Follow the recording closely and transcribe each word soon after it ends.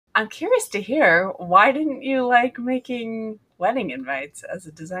I'm curious to hear, why didn't you like making wedding invites as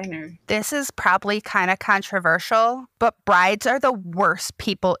a designer? This is probably kind of controversial, but brides are the worst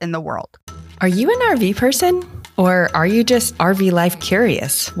people in the world. Are you an RV person? Or are you just RV life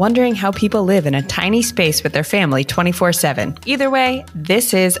curious, wondering how people live in a tiny space with their family 24/7? Either way,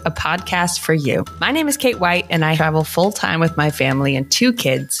 this is a podcast for you. My name is Kate White, and I travel full-time with my family and 2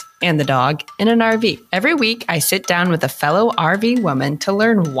 kids and the dog in an RV. Every week, I sit down with a fellow RV woman to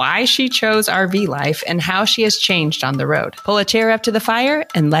learn why she chose RV life and how she has changed on the road. Pull a chair up to the fire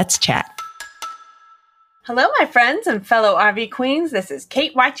and let's chat. Hello, my friends and fellow RV queens. This is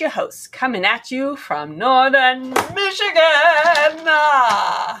Kate White, your host, coming at you from northern Michigan.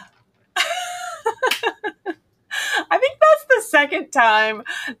 I think that's the second time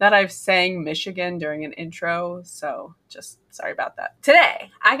that I've sang Michigan during an intro, so just sorry about that. Today,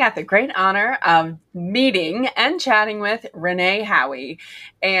 I got the great honor of meeting and chatting with Renay Howey,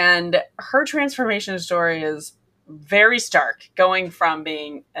 and her transformation story is very stark, going from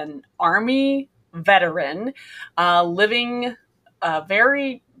being an Army veteran, living a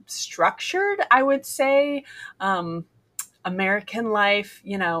very structured, I would say, American life,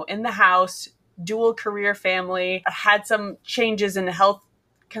 in the house, dual career family, had some changes in health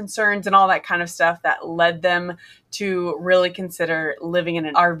concerns and all that kind of stuff that led them to really consider living in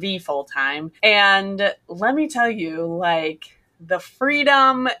an RV full time. And let me tell you, the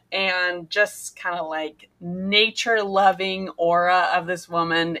freedom and just kind of nature loving aura of this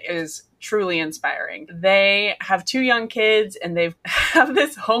woman is truly inspiring. They have 2 young kids, and they have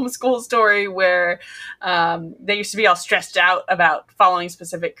this homeschool story where they used to be all stressed out about following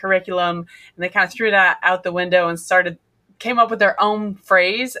specific curriculum, and they kind of threw that out the window and came up with their own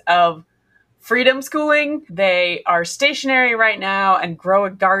phrase of freedom schooling. They are stationary right now and grow a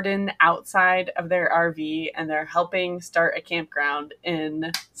garden outside of their RV, and they're helping start a campground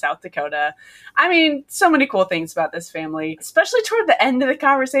in South Dakota. I mean, so many cool things about this family, especially toward the end of the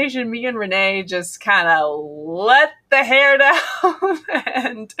conversation. Me and Renay just kind of let the hair down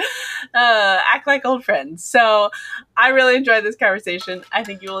and act like old friends. So I really enjoyed this conversation. I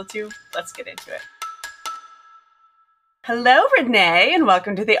think you will too. Let's get into it. Hello, Renay, and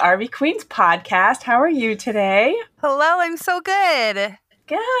welcome to the RV Queens podcast. How are you today? Hello, I'm so good.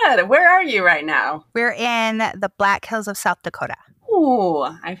 Good. Where are you right now? We're in the Black Hills of South Dakota. Ooh,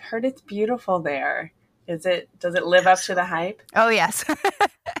 I've heard it's beautiful there. Does it live up to the hype? Oh, yes.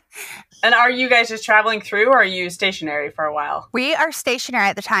 And are you guys just traveling through, or are you stationary for a while? We are stationary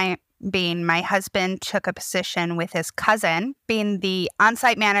at the time. My husband took a position with his cousin, being the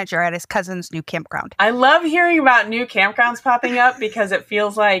on-site manager at his cousin's new campground. I love hearing about new campgrounds popping up because it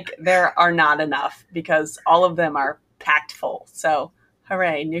feels like there are not enough, because all of them are packed full. So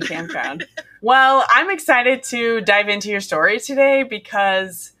hooray, new campground. Well, I'm excited to dive into your story today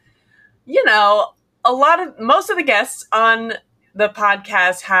because, most of the guests on the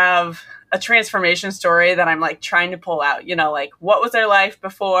podcast have a transformation story that I'm trying to pull out, what was their life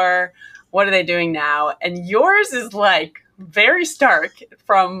before? What are they doing now? And yours is very stark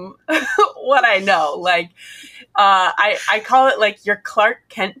from what I know. I call it your Clark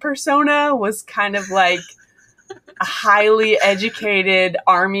Kent persona was kind of a highly educated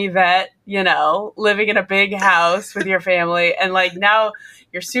Army vet, living in a big house with your family. And now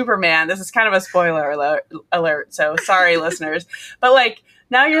you're Superman. This is kind of a spoiler alert. So sorry, listeners. But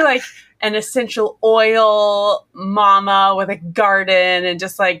now you're an essential oil mama with a garden and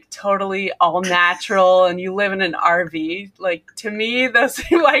just totally all natural, and you live in an RV. To me, those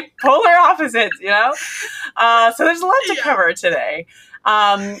seem like polar opposites, So there's a lot to cover today.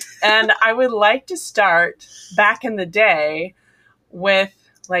 And I would like to start back in the day with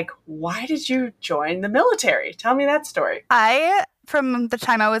why did you join the military? Tell me that story. From the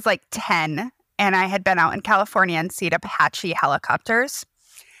time I was 10 and I had been out in California and seen Apache helicopters,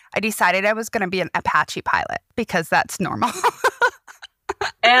 I decided I was going to be an Apache pilot because that's normal.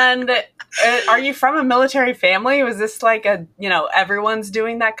 And are you from a military family? Was this everyone's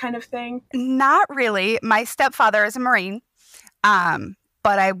doing that kind of thing? Not really. My stepfather is a Marine, but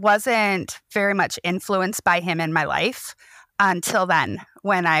I wasn't very much influenced by him in my life until then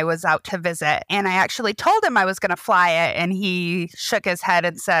when I was out to visit. And I actually told him I was going to fly it, and he shook his head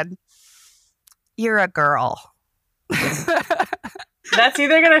and said, "You're a girl." That's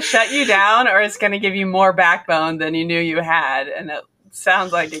either going to shut you down or it's going to give you more backbone than you knew you had. And it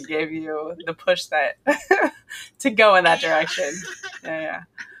sounds like it gave you the push that to go in that direction. Yeah.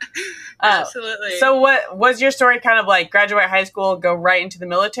 Absolutely. So what was your story kind of graduate high school, go right into the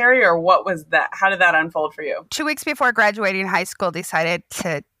military, or what was that? How did that unfold for you? 2 weeks before graduating high school, decided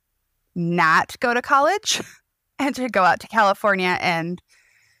to not go to college and to go out to California and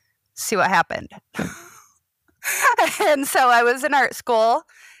see what happened. And so I was in art school,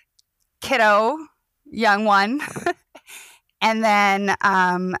 kiddo, young one. And then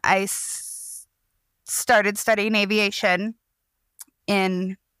I started studying aviation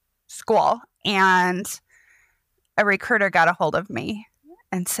in school, and a recruiter got a hold of me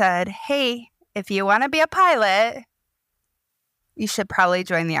and said, hey, if you want to be a pilot, you should probably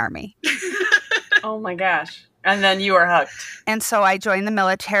join the Army. Oh my gosh. And then you were hooked. And so I joined the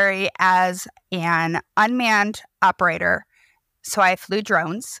military as an unmanned operator. So I flew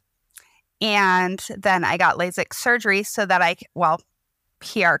drones. And then I got LASIK surgery so that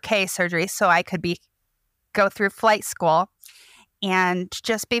PRK surgery, so I could go through flight school. And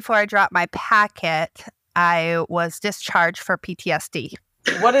just before I dropped my packet, I was discharged for PTSD.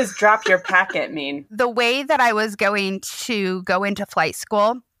 What does drop your packet mean? The way that I was going to go into flight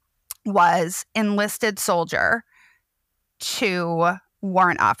school was enlisted soldier to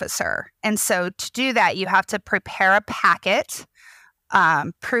warrant officer. And so to do that, you have to prepare a packet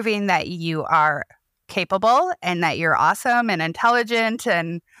proving that you are capable and that you're awesome and intelligent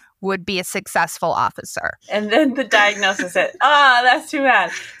and would be a successful officer. And then the diagnosis hit. That's too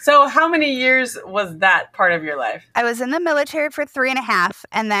bad. So how many years was that part of your life? I was in the military for 3.5.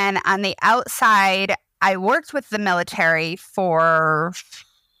 And then on the outside, I worked with the military for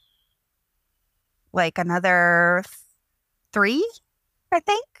like another 3, I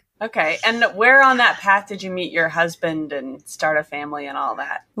think. Okay. And where on that path did you meet your husband and start a family and all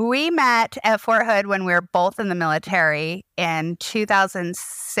that? We met at Fort Hood when we were both in the military in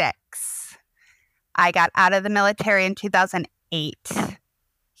 2006. I got out of the military in 2008.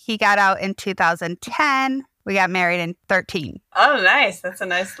 He got out in 2010. We got married in 2013. Oh, nice. That's a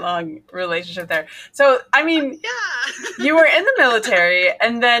nice long relationship there. So, I mean, Yeah. you were in the military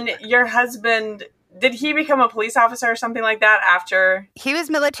and then your husband, did he become a police officer or something like that after? He was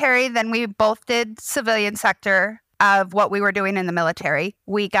military. Then we both did civilian sector of what we were doing in the military.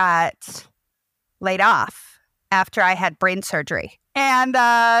 We got laid off after I had brain surgery. And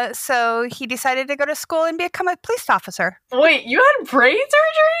so he decided to go to school and become a police officer. Wait, you had brain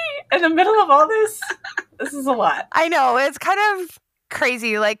surgery in the middle of all this? This is a lot. I know. It's kind of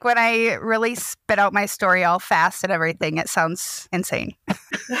crazy. Like when I really spit out my story all fast and everything, it sounds insane.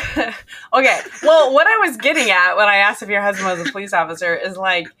 Okay. Well, what I was getting at when I asked if your husband was a police officer is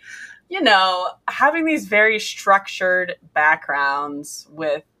like, you know, having these very structured backgrounds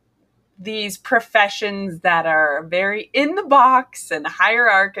with these professions that are very in the box and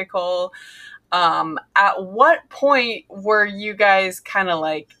hierarchical. At what point were you guys kind of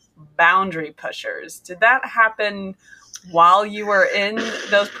like boundary pushers? Did that happen while you were in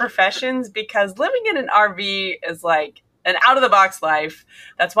those professions? Because living in an RV is like an out of the box life.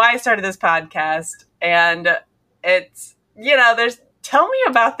 That's why I started this podcast. And it's, you know, tell me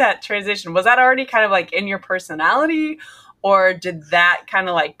about that transition. Was that already kind of like in your personality? Or did that kind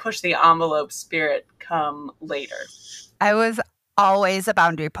of like push the envelope spirit come later? I was always a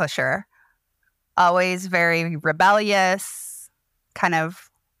boundary pusher, always very rebellious, kind of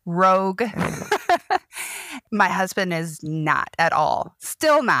rogue. My husband is not at all,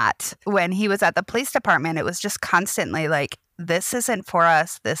 still not. When he was at the police department, it was just constantly like, this isn't for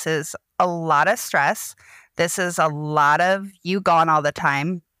us. This is a lot of stress. This is a lot of you gone all the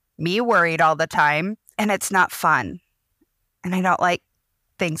time, me worried all the time, and it's not fun. And I don't like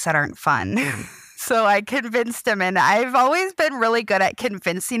things that aren't fun. So I convinced him, and I've always been really good at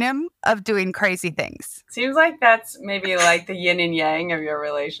convincing him of doing crazy things. Seems like that's maybe like the yin and yang of your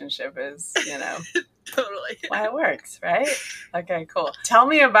relationship is, you know. Totally. Why it works, right? Okay, cool. Tell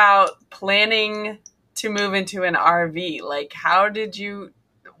me about planning to move into an RV. Like,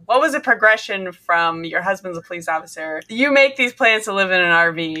 what was the progression from your husband's a police officer? You make these plans to live in an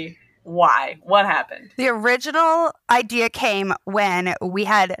RV. Why? What happened? The original idea came when we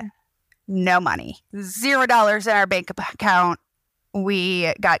had no money, $0 in our bank account.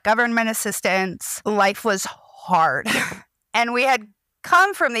 We got government assistance. Life was hard. And we had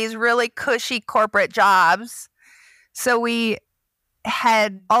come from these really cushy corporate jobs. So we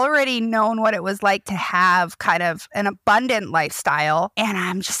had already known what it was like to have kind of an abundant lifestyle. And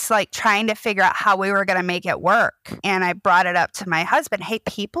I'm just like trying to figure out how we were going to make it work. And I brought it up to my husband. Hey,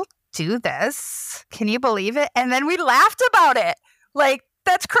 people do this. Can you believe it? And then we laughed about it. Like,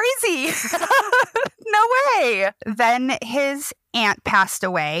 that's crazy. No way. Then his aunt passed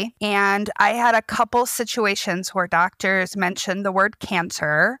away, and I had a couple situations where doctors mentioned the word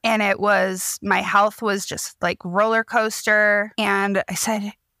cancer, and my health was just like roller coaster. And I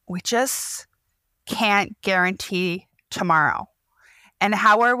said, we just can't guarantee tomorrow. And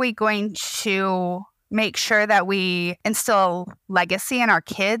how are we going to make sure that we instill legacy in our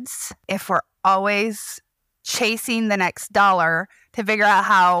kids if we're always chasing the next dollar to figure out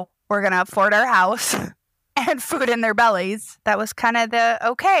how we're going to afford our house and food in their bellies. That was kind of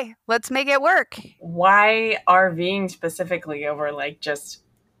okay, let's make it work. Why RVing specifically over like just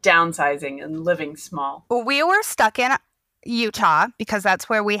downsizing and living small? We were stuck in Utah because that's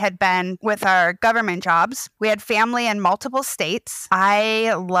where we had been with our government jobs. We had family in multiple states.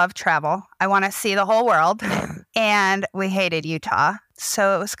 I love travel. I want to see the whole world. And we hated Utah.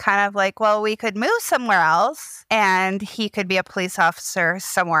 So it was kind of like, well, we could move somewhere else and he could be a police officer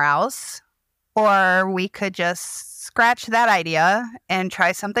somewhere else. Or we could just scratch that idea and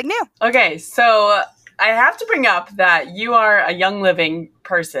try something new. Okay, so I have to bring up that you are a Young Living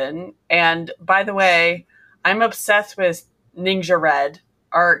person. And by the way, I'm obsessed with Ninja Red.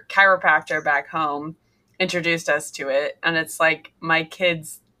 Our chiropractor back home introduced us to it. And it's like my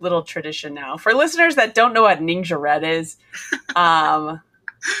kids' little tradition now. For listeners that don't know what Ninja Red is, how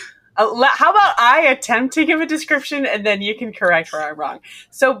about I attempt to give a description and then you can correct where I'm wrong.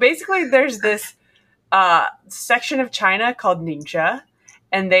 So basically there's this section of China called Ninja,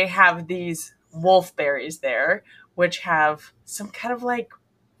 and they have these wolfberries there, which have some kind of like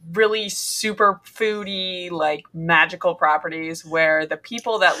really super foody, like magical properties where the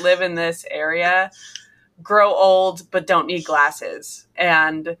people that live in this area grow old but don't need glasses,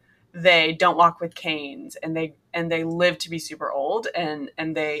 and they don't walk with canes, and they live to be super old, and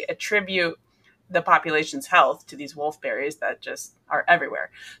they attribute the population's health to these wolfberries that just are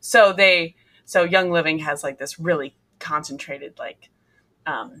everywhere. So Young Living has like this really concentrated, like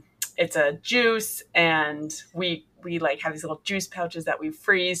it's a juice, and we like have these little juice pouches that we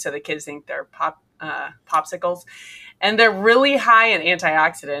freeze so the kids think they're popsicles, and they're really high in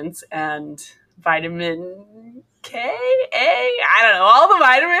antioxidants and vitamin K, A, I don't know, all the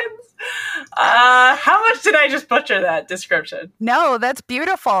vitamins. How much did I just butcher that description? No, that's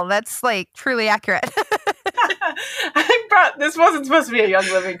beautiful. That's like truly accurate. This wasn't supposed to be a Young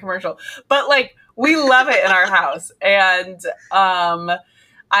Living commercial, but like we love it in our house. And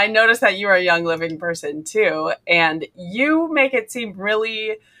I noticed that you are a Young Living person too, and you make it seem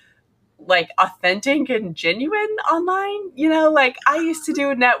really like authentic and genuine online. You know, like I used to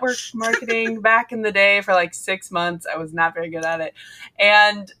do network marketing back in the day for like 6 months. I was not very good at it.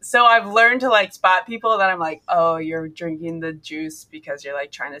 And so I've learned to like spot people that I'm like, oh, you're drinking the juice because you're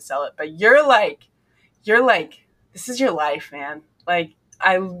like trying to sell it. But you're like, this is your life, man. Like,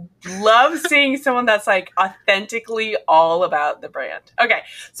 I love seeing someone that's like authentically all about the brand. Okay.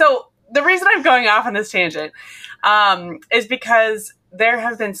 So the reason I'm going off on this tangent is because there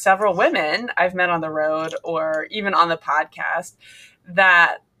have been several women I've met on the road or even on the podcast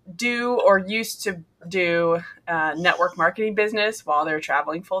that do or used to do network marketing business while they're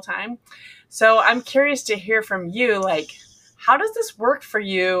traveling full time. So I'm curious to hear from you, like, how does this work for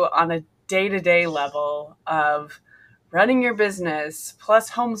you on a day-to-day level of running your business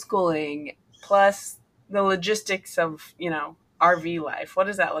plus homeschooling plus the logistics of, RV life? What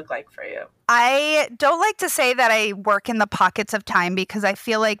does that look like for you? I don't like to say that I work in the pockets of time because I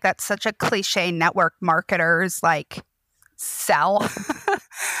feel like that's such a cliche network marketers like sell.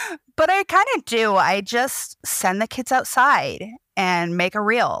 But I kind of do. I just send the kids outside and make a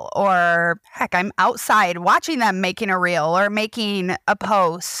reel, or heck, I'm outside watching them making a reel or making a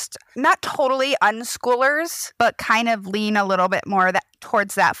post. Not totally unschoolers, but kind of lean a little bit more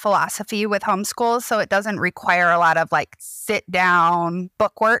towards that philosophy with homeschool. So it doesn't require a lot of like sit down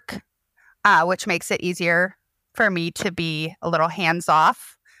book work, which makes it easier for me to be a little hands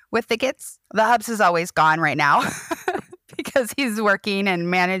off with the kids. The Hubs is always gone right now because he's working and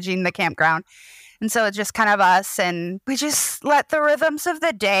managing the campground. And so it's just kind of us, and we just let the rhythms of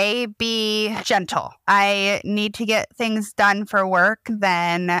the day be gentle. I need to get things done for work,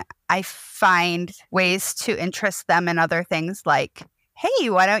 then I find ways to interest them in other things like, hey,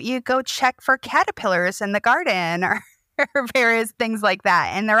 why don't you go check for caterpillars in the garden or various things like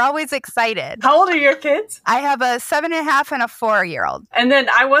that. And they're always excited. How old are your kids? I have a 7.5 and a 4-year-old. And then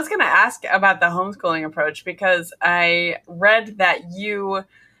I was going to ask about the homeschooling approach because I read that you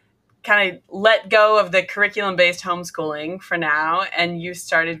kind of let go of the curriculum-based homeschooling for now, and you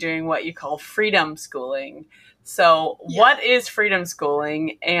started doing what you call freedom schooling. So What is freedom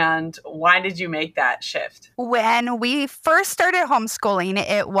schooling, and why did you make that shift? When we first started homeschooling,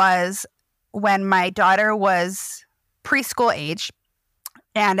 it was when my daughter was preschool age.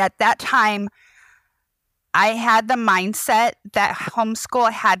 And at that time, I had the mindset that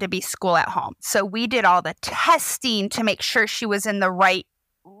homeschool had to be school at home. So we did all the testing to make sure she was in the right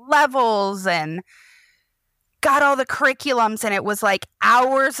levels and got all the curriculums, and it was like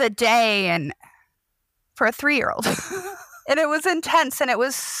hours a day. And for a 3-year-old. And it was intense and it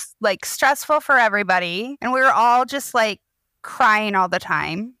was like stressful for everybody. And we were all just like crying all the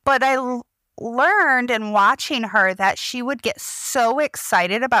time. But I learned in watching her that she would get so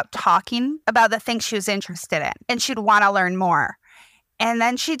excited about talking about the things she was interested in. And she'd want to learn more. And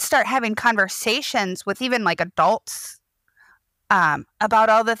then she'd start having conversations with even like adults about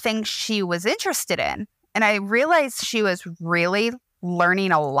all the things she was interested in. And I realized she was really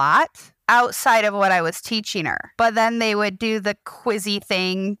learning a lot outside of what I was teaching her. But then they would do the quizzy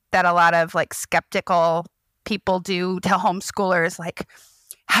thing that a lot of like skeptical people do to homeschoolers, like,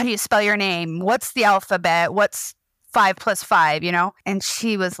 how do you spell your name? What's the alphabet? What's 5 + 5, you know? And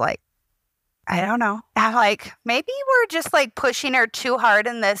she was like, I don't know. I'm like, maybe we're just like pushing her too hard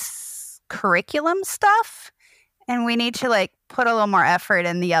in this curriculum stuff. And we need to like put a little more effort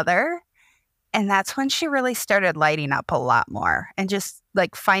in the other. And that's when she really started lighting up a lot more and just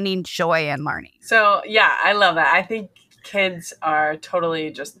like finding joy in learning. So yeah, I love that. I think kids are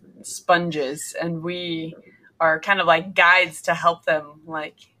totally just sponges and we are kind of like guides to help them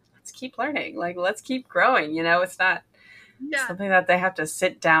like, let's keep learning. Like, let's keep growing. You know, it's not something that they have to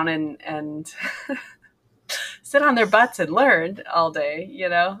sit down and sit on their butts and learn all day, you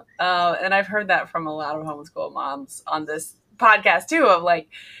know? And I've heard that from a lot of homeschool moms on this podcast too, of like,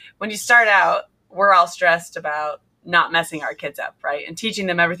 when you start out, we're all stressed about not messing our kids up, right? And teaching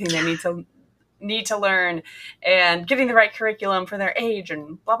them everything they need to learn and getting the right curriculum for their age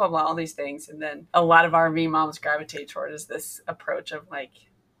and blah, blah, blah, all these things. And then a lot of RV moms gravitate toward is this approach of like,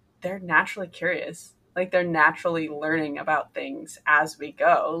 they're naturally curious. Like they're naturally learning about things as we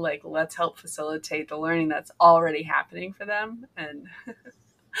go. Like, let's help facilitate the learning that's already happening for them. And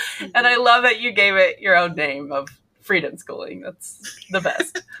and I love that you gave it your own name of freedom schooling. That's the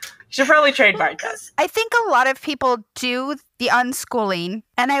best. You should probably trademark that. I think a lot of people do the unschooling,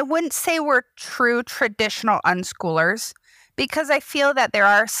 and I wouldn't say we're true traditional unschoolers because I feel that there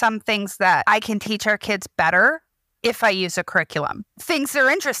are some things that I can teach our kids better if I use a curriculum. Things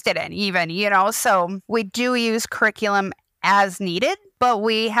they're interested in even, you know, so we do use curriculum as needed, but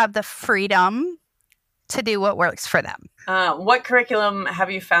we have the freedom to do what works for them. What curriculum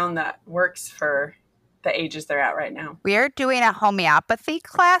have you found that works for the ages they're at right now? We are doing a homeopathy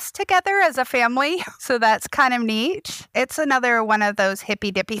class together as a family, so that's kind of neat. It's another one of those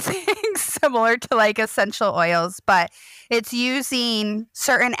hippy dippy things similar to like essential oils, but it's using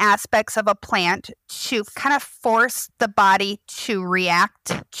certain aspects of a plant to kind of force the body to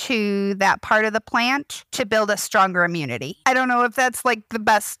react to that part of the plant to build a stronger immunity. I don't know if that's like the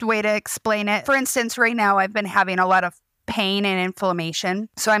best way to explain it. For instance, right now I've been having a lot of pain and inflammation.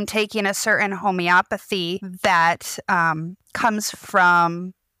 So I'm taking a certain homeopathy that comes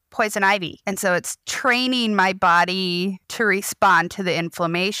from poison ivy. And so it's training my body to respond to the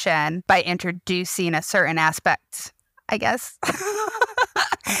inflammation by introducing a certain aspect, I guess.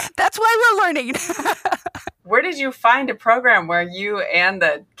 That's why we're learning. Where did you find a program where you and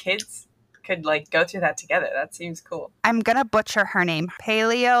the kids could like go through that together? That seems cool. I'm going to butcher her name.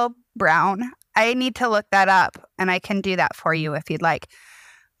 Paleo Brown. I need to look that up and I can do that for you if you'd like.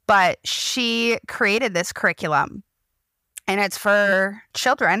 But she created this curriculum and it's for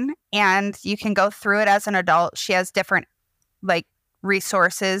children and you can go through it as an adult. She has different like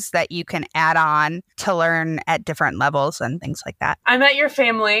resources that you can add on to learn at different levels and things like that. I met your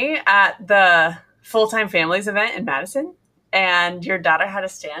family at the Full-Time Families event in Madison and your daughter had a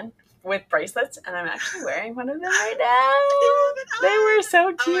stand with bracelets, and I'm actually wearing one of them right now. They were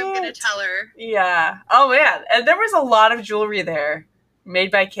so cute. Oh, I'm going to tell her. Yeah. Oh, man. And there was a lot of jewelry there made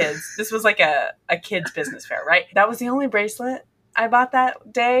by kids. This was like a kid's business fair, right? That was the only bracelet I bought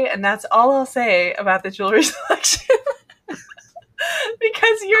that day, and that's all I'll say about the jewelry selection.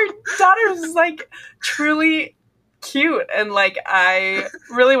 Because your daughter was like truly cute, and like I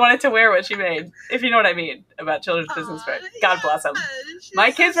really wanted to wear what she made, if you know what I mean about children's business fair. God bless them. My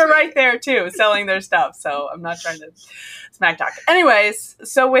kids were right there too, selling their stuff, so I'm not trying to smack talk. Anyways,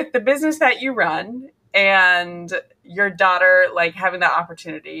 so with the business that you run and your daughter like having the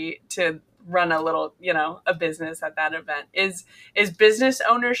opportunity to run a little, you know, a business at that event, is business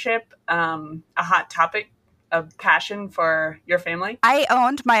ownership a hot topic, a passion for your family? I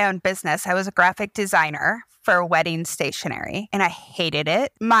owned my own business. I was a graphic designer for wedding stationery, and I hated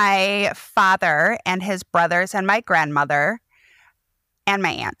it. My father and his brothers and my grandmother and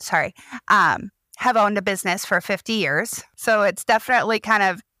my aunt, have owned a business for 50 years. So it's definitely kind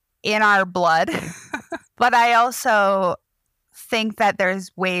of in our blood. But I also think that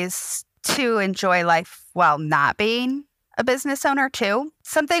there's ways to enjoy life while not being a business owner too.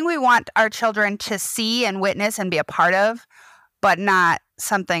 Something we want our children to see and witness and be a part of, but not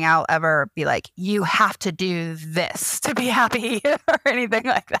something I'll ever be like, you have to do this to be happy or anything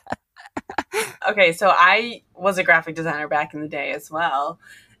like that. Okay, so I was a graphic designer back in the day as well.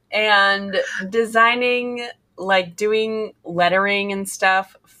 And designing, like doing lettering and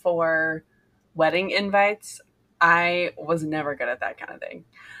stuff for wedding invites, I was never good at that kind of thing.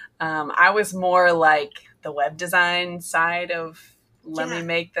 I was more like the web design side of let me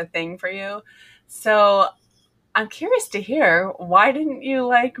make the thing for you. So I'm curious to hear, why didn't you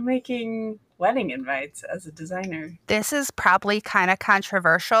like making wedding invites as a designer? This is probably kind of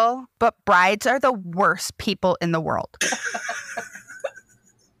controversial, but brides are the worst people in the world.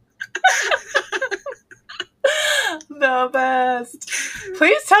 The best.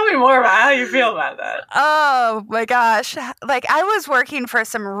 Please tell me more about how you feel about that. Oh my gosh. Like, I was working for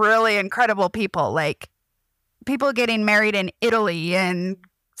some really incredible people, like people getting married in Italy and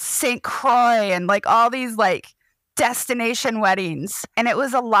St. Croix and like all these like destination weddings. And it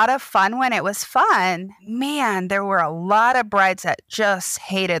was a lot of fun when it was fun. Man, there were a lot of brides that just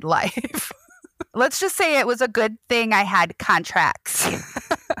hated life. Let's just say it was a good thing I had contracts.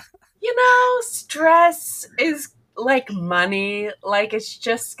 You know, stress is like money. Like, it's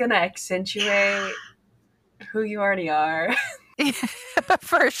just going to accentuate who you already are.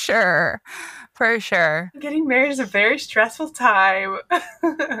 For sure. For sure. Getting married is a very stressful time.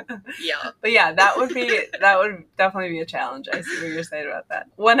 Yeah. But yeah, that would definitely be a challenge. I see what you're saying about that.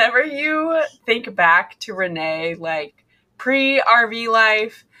 Whenever you think back to Renay, like pre-RV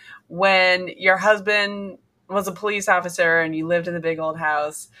life, when your husband was a police officer and you lived in the big old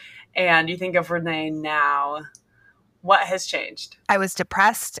house, and you think of Renay now, what has changed? I was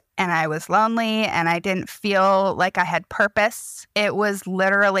depressed and I was lonely and I didn't feel like I had purpose. It was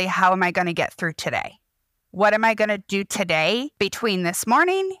literally, how am I going to get through today? What am I going to do today between this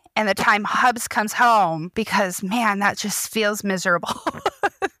morning and the time Hubs comes home? Because, man, that just feels miserable.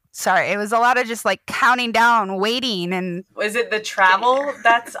 Sorry, it was a lot of just like counting down, waiting. And is it the travel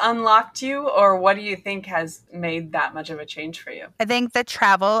that's unlocked you, or what do you think has made that much of a change for you? I think the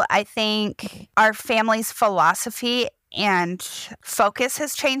travel, I think our family's philosophy and focus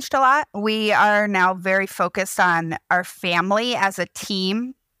has changed a lot. We are now very focused on our family as a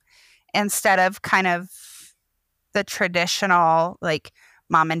team instead of kind of the traditional like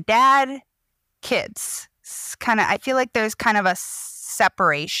mom and dad, kids. It's kind of, I feel like there's kind of a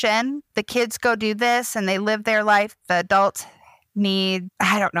separation. The kids go do this and they live their life. The adults need,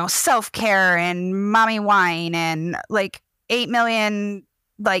 I don't know, self-care and mommy wine and like 8 million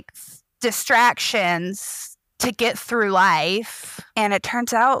like distractions to get through life. And it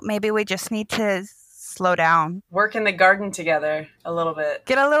turns out maybe we just need to slow down. Work in the garden together a little bit.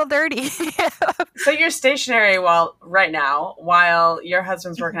 Get a little dirty. So you're stationary right now while your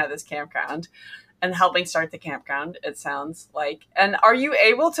husband's working at this campground and helping start the campground, it sounds like. And are you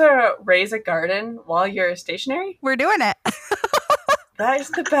able to raise a garden while you're stationary? We're doing it. That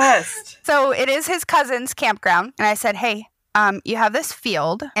is the best. So it is his cousin's campground. And I said, hey, you have this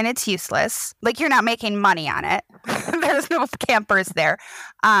field and it's useless. Like, you're not making money on it. There's no campers there.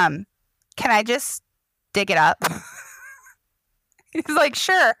 Can I just dig it up? He's like,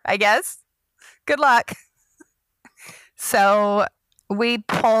 sure, I guess. Good luck. So we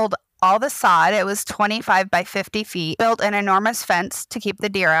pulled all the sod. It was 25 by 50 feet, built an enormous fence to keep the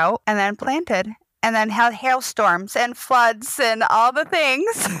deer out, and then planted, and then had hailstorms and floods and all the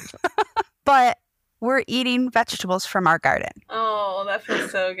things. But we're eating vegetables from our garden. Oh, that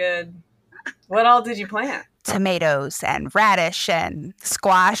feels so good. What all did you plant? Tomatoes and radish and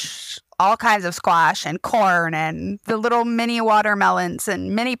squash, all kinds of squash and corn and the little mini watermelons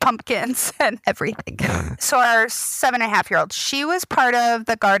and mini pumpkins and everything. So our 7.5-year-old, she was part of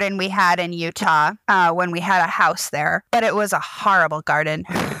the garden we had in Utah when we had a house there, but it was a horrible garden.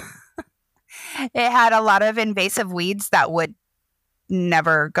 It had a lot of invasive weeds that would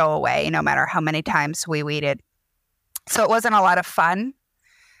never go away, no matter how many times we weeded. So it wasn't a lot of fun,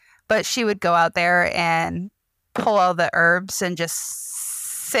 but she would go out there and pull all the herbs and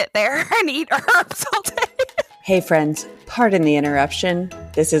just sit there and eat herbs all day. Hey friends, pardon the interruption.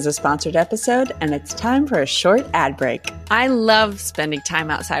 This is a sponsored episode and it's time for a short ad break. I love spending time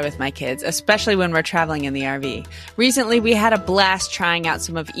outside with my kids, especially when we're traveling in the RV. Recently, we had a blast trying out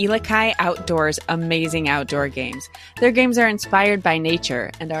some of Elikai Outdoors' amazing outdoor games. Their games are inspired by nature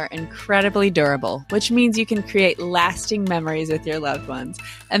and are incredibly durable, which means you can create lasting memories with your loved ones.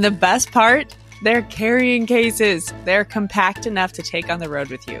 And the best part? They're carrying cases. They're compact enough to take on the road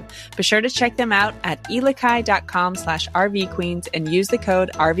with you. Be sure to check them out at elikai.com/RVQueens and use the code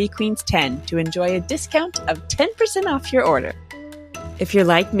RVQueens10 to enjoy a discount of 10% off your order. If you're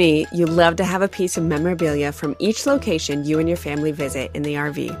like me, you love to have a piece of memorabilia from each location you and your family visit in the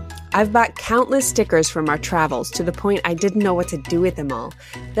RV. I've bought countless stickers from our travels to the point I didn't know what to do with them all.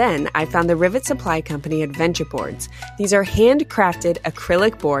 Then I found the Rivet Supply Company Adventure Boards. These are handcrafted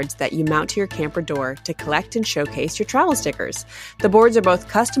acrylic boards that you mount to your camper door to collect and showcase your travel stickers. The boards are both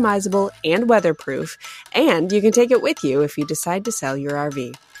customizable and weatherproof, and you can take it with you if you decide to sell your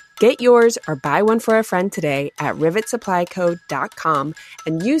RV. Get yours or buy one for a friend today at rivetsupplyco.com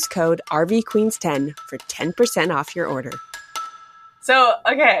and use code RVQueens10 for 10% off your order. So,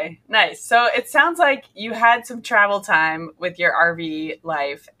 okay, nice. So it sounds like you had some travel time with your RV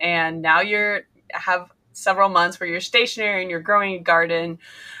life, and now have several months where you're stationary and you're growing a garden.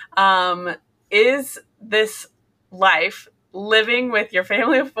 Is this life living with your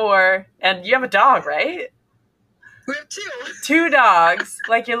family of 4, and you have a dog, right? We have 2. 2 dogs.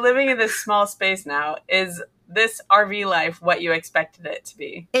 Like, you're living in this small space now. Is this RV life what you expected it to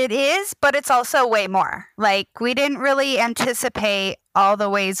be? It is, but it's also way more. Like, we didn't really anticipate all the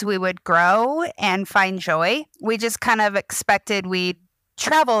ways we would grow and find joy. We just kind of expected we'd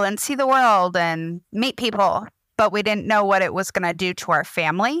travel and see the world and meet people, but we didn't know what it was going to do to our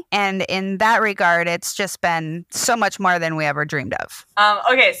family. And in that regard, it's just been so much more than we ever dreamed of.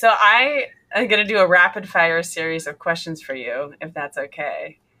 Okay, so I'm going to do a rapid fire series of questions for you, if that's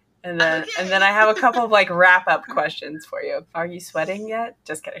okay. And then I have a couple of wrap up questions for you. Are you sweating yet?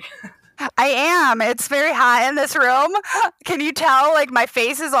 Just kidding. I am. It's very hot in this room. Can you tell? My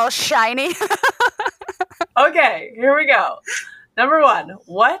face is all shiny. Okay, here we go. Number 1,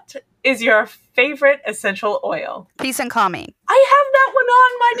 what is your favorite essential oil? Peace and calming. I have that one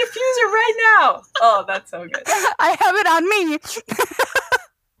on my diffuser right now. Oh, that's so good. I have it on me.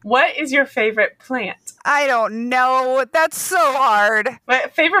 What is your favorite plant? I don't know. That's so hard.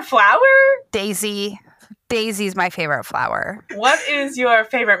 What, favorite flower? Daisy. Daisy's my favorite flower. What is your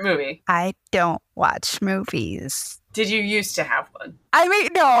favorite movie? I don't watch movies. Did you used to have one?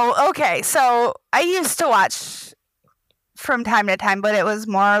 No. Okay. So I used to watch from time to time, but it was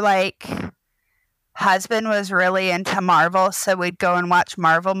more like husband was really into Marvel. So we'd go and watch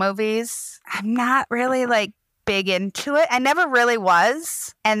Marvel movies. I'm not really big into it. I never really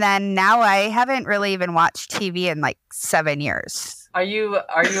was. And then now I haven't really even watched TV in 7 years. Are you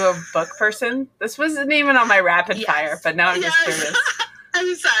a book person? This wasn't even on my rapid fire, but now I'm just curious.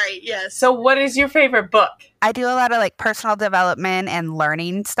 I'm sorry. Yes. So what is your favorite book? I do a lot of personal development and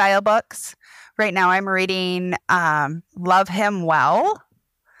learning style books. Right now I'm reading Love Him Well,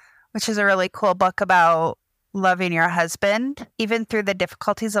 which is a really cool book about loving your husband, even through the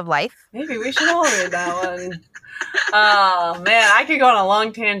difficulties of life. Maybe we should all read that one. Oh, man, I could go on a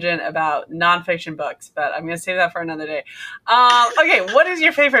long tangent about nonfiction books, but I'm going to save that for another day. Okay, what is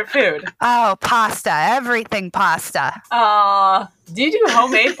your favorite food? Oh, pasta. Everything pasta. Do you do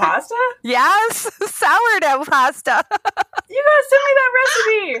homemade pasta? Yes, sourdough pasta. You got to send me that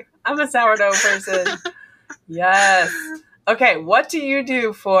recipe. I'm a sourdough person. Yes. Okay, what do you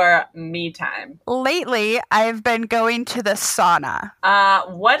do for me time? Lately, I've been going to the sauna.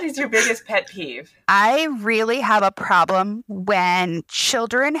 What is your biggest pet peeve? I really have a problem when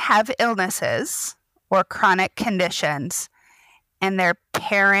children have illnesses or chronic conditions and their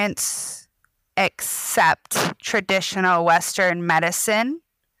parents accept traditional Western medicine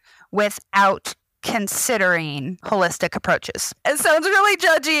without considering holistic approaches. It sounds really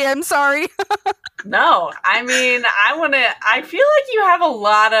judgy. I'm sorry. No, I feel like you have a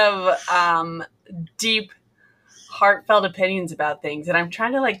lot of deep, heartfelt opinions about things, and I'm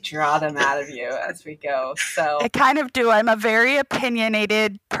trying to draw them out of you as we go. So I kind of do. I'm a very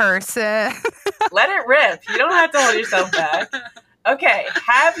opinionated person. Let it rip. You don't have to hold yourself back. Okay,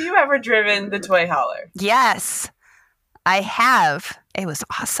 have you ever driven the toy hauler? Yes, I have. It was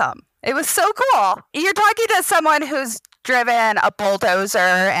awesome. It was so cool. You're talking to someone who's driven a bulldozer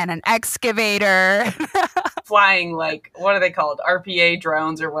and an excavator. Flying, what are they called? RPA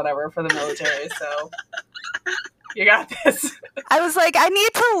drones or whatever for the military. So you got this. I was like, I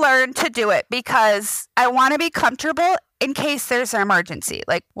need to learn to do it because I want to be comfortable in case there's an emergency.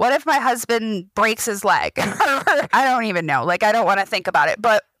 What if my husband breaks his leg? I don't even know. I don't want to think about it.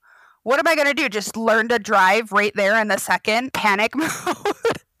 But what am I going to do? Just learn to drive right there in the second? Panic mode?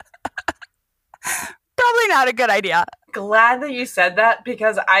 Probably not a good idea. Glad that you said that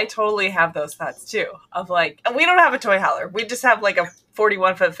because I totally have those thoughts too. Of we don't have a toy hauler. We just have a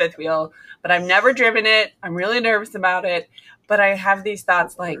 41-foot fifth wheel, but I've never driven it. I'm really nervous about it. But I have these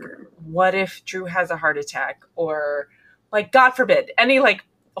thoughts what if Drew has a heart attack or God forbid, any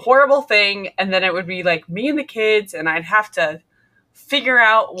horrible thing. And then it would be me and the kids and I'd have to figure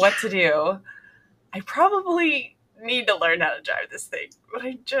out what to do. I probably need to learn how to drive this thing, but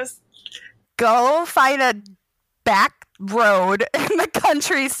I just... Go find a back road in the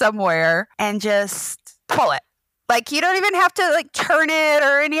country somewhere and just pull it. Like, you don't even have to like turn it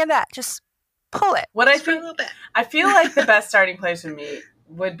or any of that. Just pull it. What I feel like the best starting place for me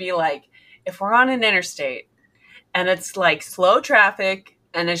would be like if we're on an interstate and it's like slow traffic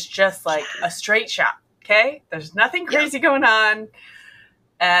and it's just like a straight shot. Okay, there's nothing crazy going on,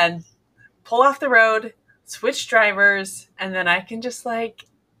 and pull off the road, switch drivers, and then I can just like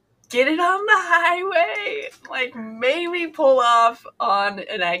get it on the highway, like maybe pull off on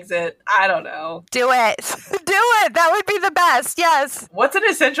an exit. I don't know. Do it. Do it. That would be the best. Yes. What's an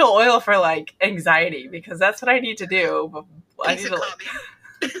essential oil for like anxiety? Because that's what I need to do. But I need to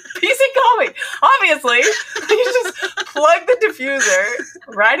peace and calming. Obviously, you just plug the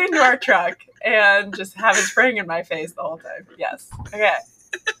diffuser right into our truck and just have it spraying in my face the whole time. Yes. Okay.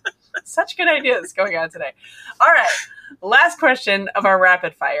 Such good ideas going on today. All right. Last question of our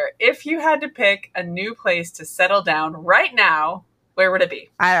rapid fire. If you had to pick a new place to settle down right now, where would it be?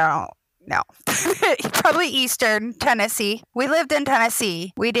 I don't know. Probably Eastern Tennessee. We lived in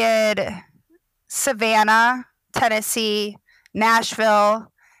Tennessee. We did Savannah, Tennessee,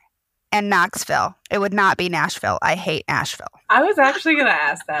 Nashville, and Knoxville. It would not be Nashville. I hate Nashville. I was actually going to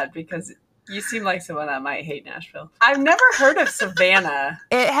ask that because you seem like someone that might hate Nashville. I've never heard of Savannah.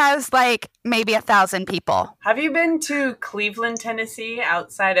 It has like maybe 1,000 people. Have you been to Cleveland, Tennessee,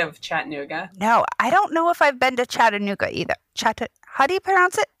 outside of Chattanooga? No, I don't know if I've been to Chattanooga either. How do you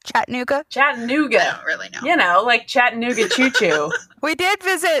pronounce it? Chattanooga? Chattanooga. I don't really know. You know, like Chattanooga Choo-Choo. We did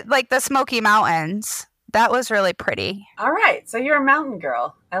visit like the Smoky Mountains. That was really pretty. All right. So you're a mountain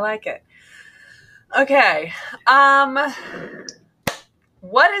girl. I like it. Okay.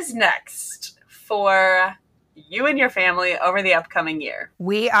 What is next for you and your family over the upcoming year?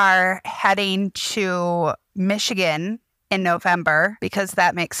 We are heading to Michigan in November because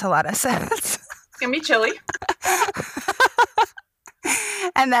that makes a lot of sense. It's going to be chilly.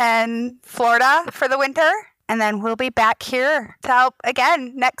 And then Florida for the winter. And then we'll be back here to help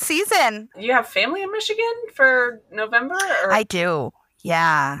again next season. You have family in Michigan for November? Or? I do.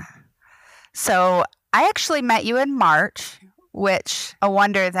 Yeah. So I actually met you in March, which a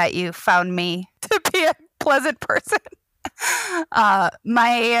wonder that you found me to be a pleasant person.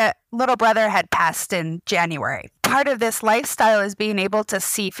 My little brother had passed in January. Part of this lifestyle is being able to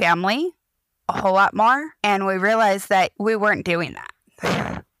see family a whole lot more. And we realized that we weren't doing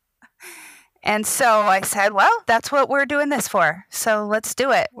that. And so I said, well, that's what we're doing this for. So let's do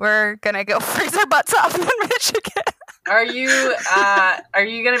it. We're going to go freeze our butts off in Michigan. Are you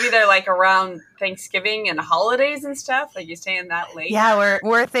going to be there like around Thanksgiving and holidays and stuff? Like you staying that late? Yeah,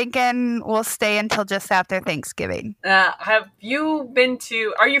 we're thinking we'll stay until just after Thanksgiving. Have you been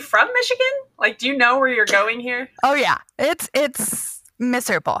to, are you from Michigan? Like, do you know where you're going here? Oh yeah, it's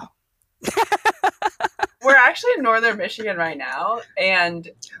miserable. We're actually in northern Michigan right now, and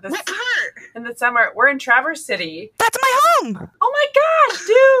in the summer, we're in Traverse City. That's my home! Oh my gosh,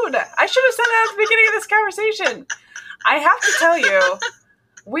 dude! I should have said that at the beginning of this conversation. I have to tell you,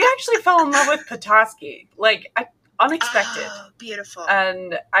 we actually fell in love with Petoskey. Like, unexpected. Oh, beautiful.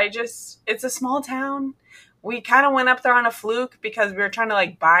 And it's a small town. We kind of went up there on a fluke because we were trying to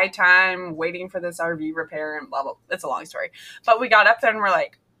like buy time waiting for this RV repair and blah, blah. It's a long story. But we got up there and we're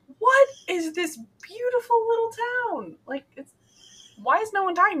like, what is this beautiful little town? Like, why is no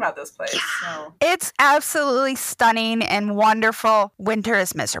one talking about this place? So. It's absolutely stunning and wonderful. Winter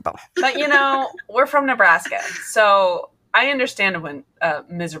is miserable. But, you know, we're from Nebraska, so I understand a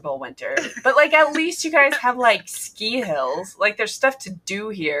miserable winter. But, like, at least you guys have, like, ski hills. Like, there's stuff to do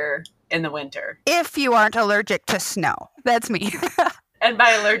here in the winter. If you aren't allergic to snow. That's me. And by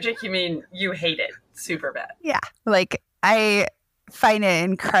allergic, you mean you hate it super bad. Yeah. Like, I find it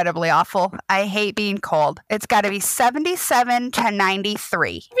incredibly awful. I hate being cold. It's got to be 77 to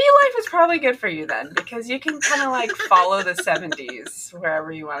 93. V life is probably good for you then, because you can kind of like follow the 70s wherever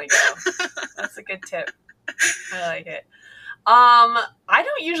you want to go. That's a good tip. I like it. I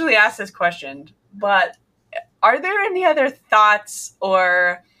don't usually ask this question, but are there any other thoughts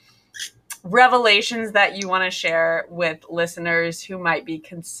or revelations that you want to share with listeners who might be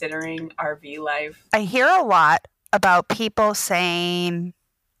considering RV life? I hear a lot about people saying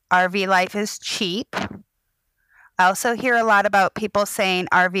RV life is cheap. I also hear a lot about people saying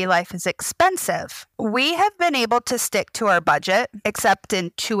RV life is expensive. We have been able to stick to our budget, except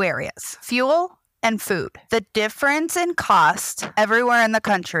in two areas: fuel and food. The difference in cost everywhere in the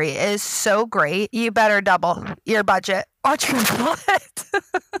country is so great, you better double your budget or triple it.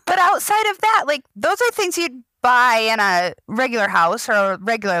 But outside of that, like, those are things you'd buy in a regular house or a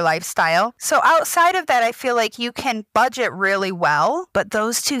regular lifestyle. So outside of that, I feel like you can budget really well, but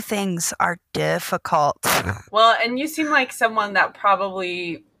those two things are difficult. Well, and you seem like someone that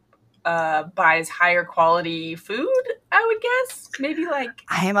probably buys higher quality food, I would guess. Maybe like...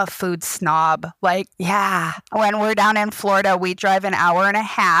 I am a food snob. Like, yeah. When we're down in Florida, we drive an hour and a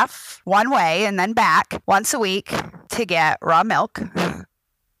half one way and then back once a week to get raw milk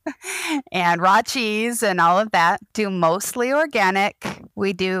and raw cheese and all of that. Do mostly organic.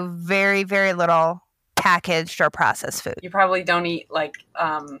 We do very, very little packaged or processed food. You probably don't eat like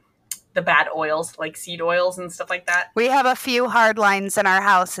the bad oils, like seed oils and stuff like that. We have a few hard lines in our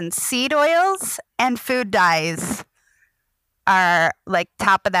house, and seed oils and food dyes are like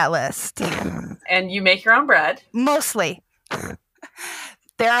top of that list. And you make your own bread? Mostly.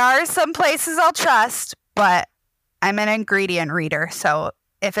 There are some places I'll trust, but I'm an ingredient reader, so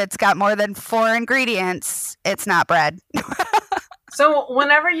if it's got more than 4 ingredients, it's not bread. So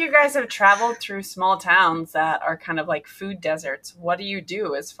whenever you guys have traveled through small towns that are kind of like food deserts, what do you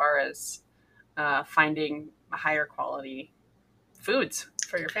do as far as finding higher quality foods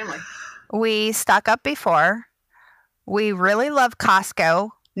for your family? We stock up before. We really love Costco,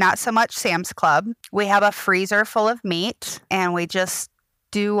 not so much Sam's Club. We have a freezer full of meat, and we just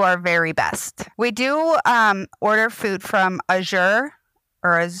do our very best. We do order food from Azure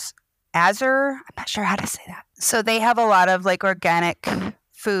or Azure. I'm not sure how to say that. So they have a lot of like organic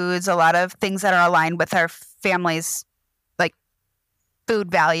foods, a lot of things that are aligned with our family's like food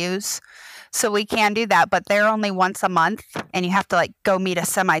values. So we can do that, but they're only once a month, and you have to like go meet a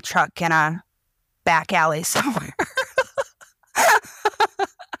semi truck in a back alley somewhere.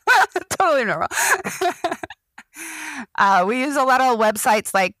 Totally normal. We use a lot of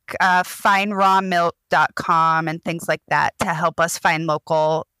websites like findrawmilk.com and things like that to help us find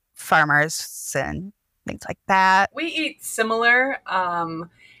local farmers and things like that. We eat similar,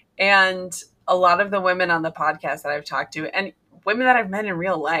 and a lot of the women on the podcast that I've talked to, and women that I've met in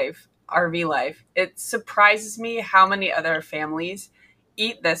real life, RV life, it surprises me how many other families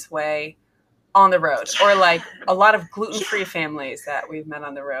eat this way on the road, or like a lot of gluten-free families that we've met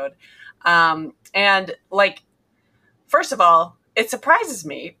on the road. And like, first of all, it surprises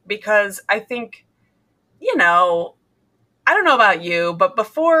me because I think, you know, I don't know about you, but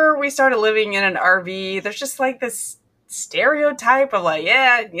before we started living in an RV, there's just like this stereotype of like,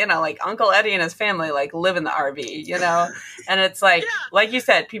 yeah, you know, like Uncle Eddie and his family like live in the RV, you know? And it's like, like you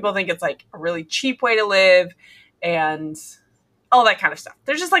said, people think it's like a really cheap way to live and all that kind of stuff.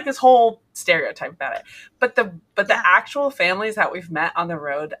 There's just like this whole stereotype about it. But the actual families that we've met on the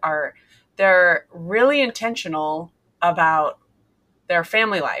road they're really intentional about their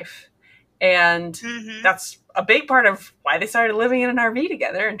family life. And that's a big part of why they started living in an RV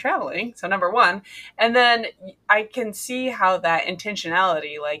together and traveling. So number one. And then I can see how that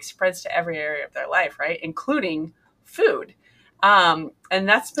intentionality like spreads to every area of their life, right? Including food. And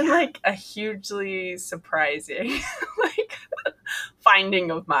that's been like a hugely surprising like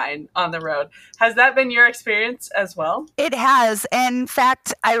finding of mine on the road. Has that been your experience as well? It has. In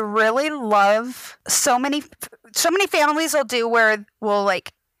fact, I really love so many families will do where we'll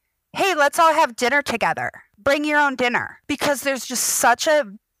like, hey, let's all have dinner together. Bring your own dinner. Because there's just such a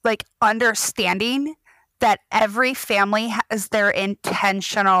like understanding that every family has their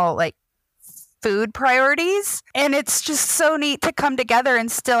intentional like food priorities. And it's just so neat to come together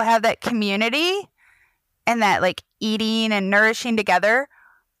and still have that community and that like eating and nourishing together,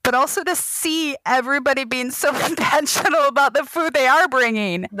 but also to see everybody being so intentional about the food they are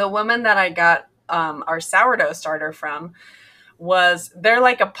bringing. The woman that I got our sourdough starter from they're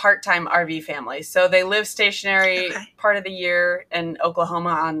like a part-time RV family. So they live stationary part of the year in Oklahoma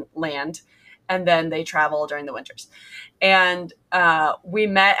on land, and then they travel during the winters. And we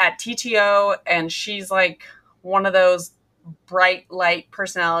met at TTO, and she's like one of those bright light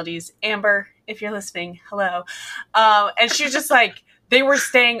personalities. Amber, if you're listening, hello. And she was just like, they were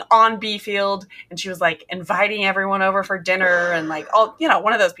staying on B Field, and she was like inviting everyone over for dinner and like all, you know,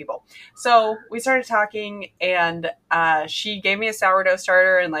 one of those people. So we started talking, and she gave me a sourdough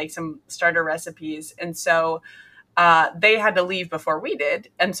starter and like some starter recipes. And so they had to leave before we did.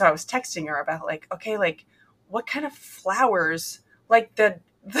 And so I was texting her about like, okay, like what kind of flours, like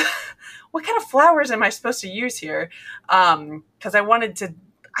what kind of flours am I supposed to use here? Because I wanted to,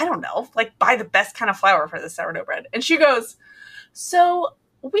 I don't know, like buy the best kind of flour for the sourdough bread. And she goes, so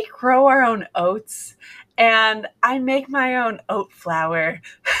we grow our own oats, and I make my own oat flour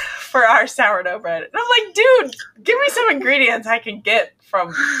for our sourdough bread. And I'm like, dude, give me some ingredients I can get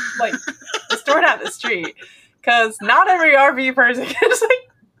from like the store down the street. Because not every RV person can just like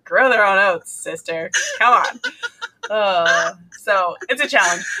grow their own oats, sister. Come on. So it's a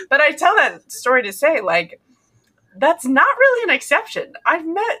challenge. But I tell that story to say, like, that's not really an exception. I've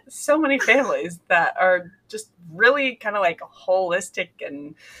met so many families that are just really kind of like holistic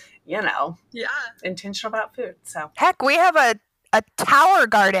and, intentional about food. So heck, we have a tower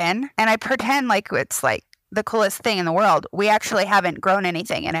garden, and I pretend like it's like the coolest thing in the world. We actually haven't grown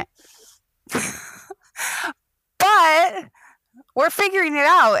anything in it. But we're figuring it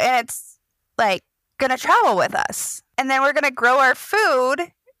out, and it's like going to travel with us. And then we're going to grow our food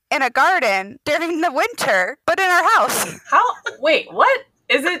in a garden during the winter, but in our house. Wait, what?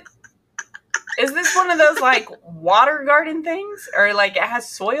 Is this one of those like water garden things, or like it has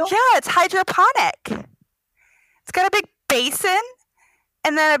soil? Yeah, it's hydroponic. It's got a big basin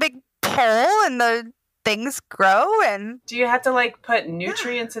and then a big pole, and the things grow. And do you have to like put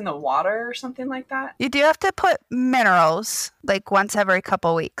nutrients in the water or something like that? You do have to put minerals like once every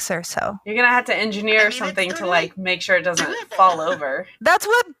couple weeks or so. You're gonna have to engineer something to like make sure it doesn't fall over. That's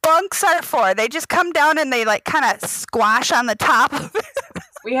what bunks are for. They just come down and they like kind of squash on the top of it.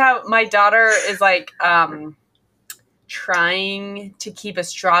 My daughter is like trying to keep a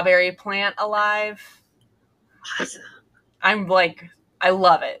strawberry plant alive. Awesome. I'm like, I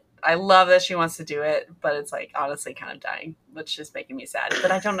love it. I love that she wants to do it, but it's like honestly kind of dying, which is making me sad, but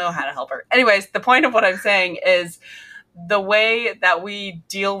I don't know how to help her. Anyways, the point of what I'm saying is the way that we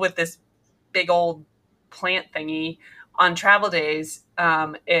deal with this big old plant thingy on travel days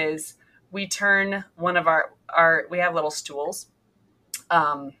is we turn one of our we have little stools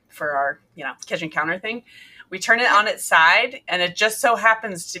for our, kitchen counter thing. We turn it on its side, and it just so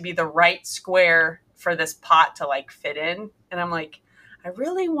happens to be the right square for this pot to like fit in. And I'm like, I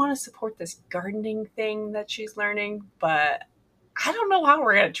really want to support this gardening thing that she's learning, but I don't know how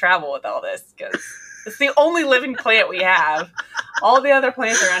we're going to travel with all this, because it's the only living plant we have. All the other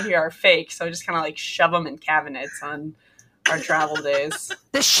plants around here are fake, so I just kind of like shove them in cabinets on our travel days.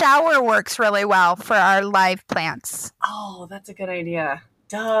 The shower works really well for our live plants. Oh, that's a good idea.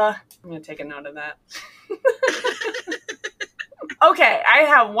 Duh. I'm going to take a note of that. Okay, I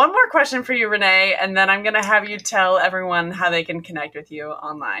have one more question for you, Renay, and then I'm going to have you tell everyone how they can connect with you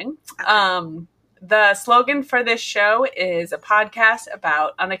online. Okay. The slogan for this show is a podcast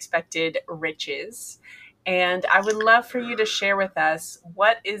about unexpected riches. And I would love for you to share with us,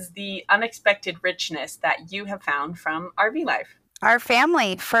 what is the unexpected richness that you have found from RV life? Our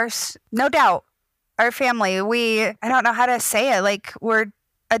family first, no doubt. Our family, I don't know how to say it, like we're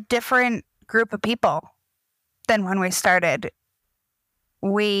a different group of people than when we started.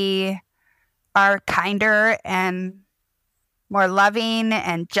 We are kinder and more loving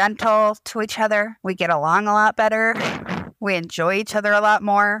and gentle to each other. We get along a lot better. We enjoy each other a lot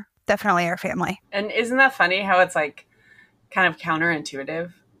more. Definitely our family. And isn't that funny how it's like kind of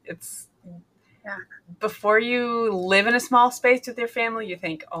counterintuitive? It's before you live in a small space with your family, you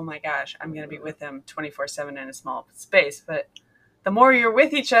think, oh my gosh, I'm going to be with them 24/7 in a small space. But the more you're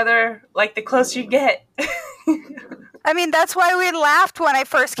with each other, like the closer you get. I mean, that's why we laughed when I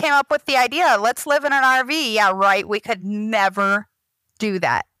first came up with the idea. Let's live in an RV. Yeah, right. We could never do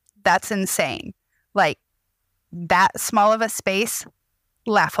that. That's insane. Like that small of a space,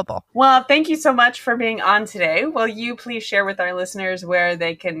 laughable. Well, thank you so much for being on today. Will you please share with our listeners where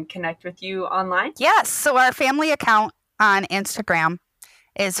they can connect with you online? Yes. So our family account on Instagram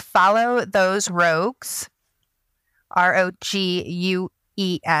is Follow Those Rogues, ROGUES.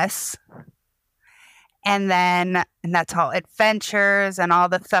 And that's all adventures and all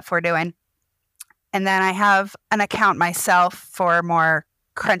the stuff we're doing. And then I have an account myself for more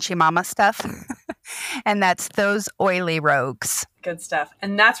crunchy mama stuff. And that's Those Oily Rogues. Good stuff.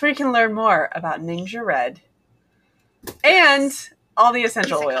 And that's where you can learn more about Ningxia Red and all the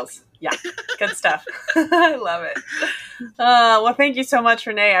essential oils. Yeah, good stuff. I love it. Well, thank you so much,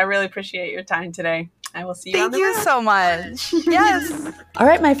 Renay. I really appreciate your time today. I will see you on the road. Thank you so much. Yes. All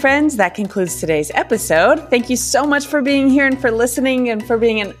right, my friends, that concludes today's episode. Thank you so much for being here and for listening and for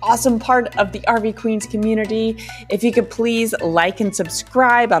being an awesome part of the RV Queens community. If you could please like and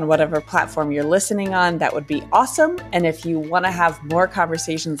subscribe on whatever platform you're listening on, that would be awesome. And if you want to have more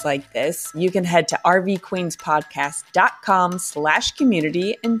conversations like this, you can head to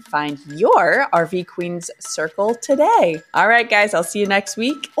rvqueenspodcast.com/community and find your RV Queens circle today. All right, guys, I'll see you next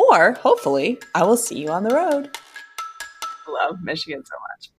week, or hopefully I will see you on the road. Love Michigan so much.